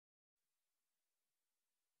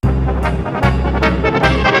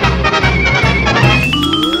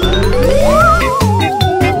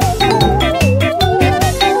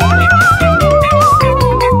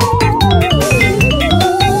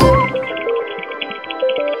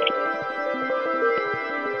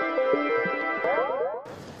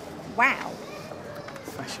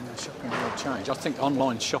change. I think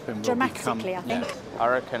online shopping will dramatically, become... I think. I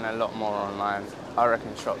reckon a lot more online. I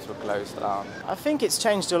reckon shops will close down. I think it's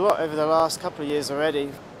changed a lot over the last couple of years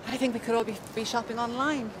already. I think we could all be shopping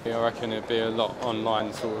online. I reckon it'd be a lot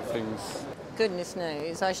online sort of things. Goodness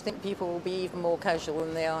knows, I think people will be even more casual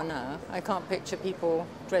than they are now. I can't picture people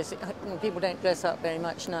dressing, people don't dress up very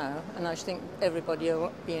much now, and I think everybody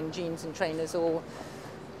will be in jeans and trainers or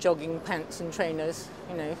jogging pants and trainers,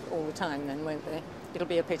 you know, all the time then, won't they? It'll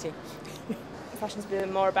be a pity. Fashion's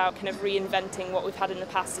been more about kind of reinventing what we've had in the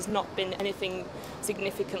past. There's not been anything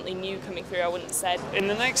significantly new coming through, I wouldn't say. In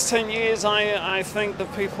the next 10 years, I think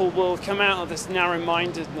that people will come out of this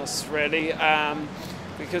narrow-mindedness, really,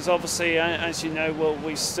 because obviously, as you know, well,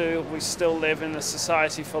 we still live in a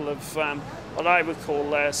society full of what I would call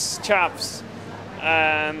chaps.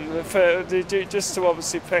 Just to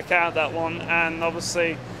obviously pick out that one, and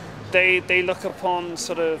obviously they look upon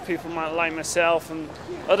sort of people like myself and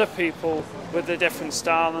other people with a different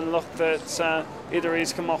style and look that either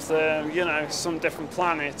he's come off some different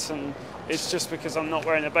planet, and it's just because I'm not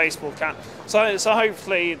wearing a baseball cap. So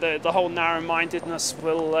hopefully the whole narrow-mindedness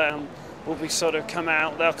will be sort of come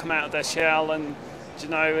out. They'll come out of their shell, and you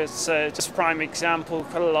know, it's just a prime example.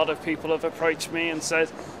 Quite a lot of people have approached me and said,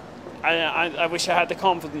 I wish I had the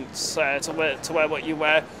confidence to wear what you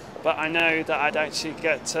wear, but I know that I'd actually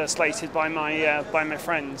get slated by my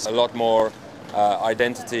friends. A lot more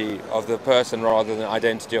identity of the person rather than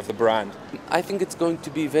identity of the brand. I think it's going to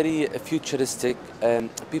be very futuristic.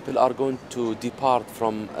 People are going to depart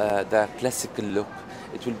from the classical look.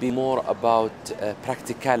 It will be more about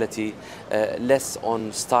practicality, less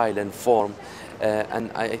on style and form.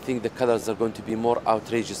 And I think the colors are going to be more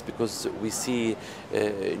outrageous because we see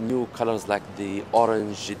new colors like the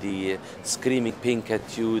orange, the screaming pink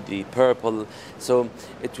at you, the purple. So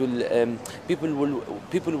it will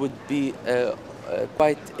people would be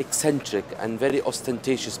quite eccentric and very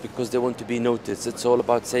ostentatious because they want to be noticed. It's all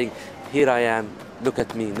about saying, "Here I am, look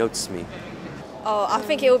at me, notice me." Oh, I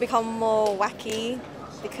think it will become more wacky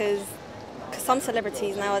because some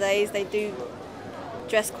celebrities nowadays they do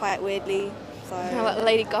dress quite weirdly. So. Like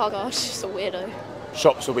Lady Gaga, she's just a weirdo.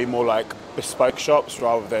 Shops will be more like bespoke shops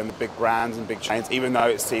rather than the big brands and big chains, even though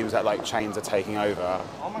it seems that like chains are taking over.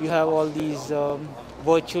 You have all these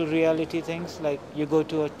virtual reality things, like you go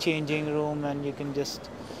to a changing room and you can just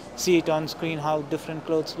see it on screen how different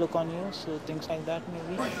clothes look on you, so things like that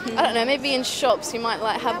maybe. I don't know, maybe in shops you might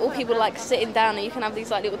like have all people like sitting down and you can have these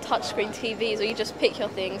like little touchscreen TVs, or you just pick your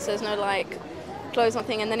things, so there's no like clothes on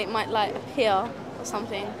thing, and then it might like appear or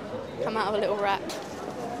something, come out of a little rack.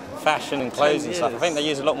 Fashion and clothes and stuff, I think they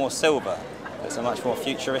use a lot more silver. It's a much more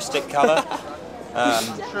futuristic colour.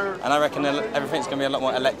 And I reckon everything's going to be a lot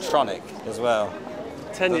more electronic as well.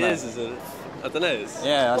 10 years is it? I don't know.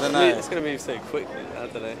 Yeah, I don't know. It's going to move so quickly. I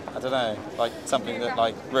don't know. I don't know. Like something that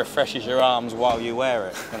like refreshes your arms while you wear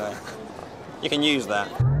it. You know, you can use that.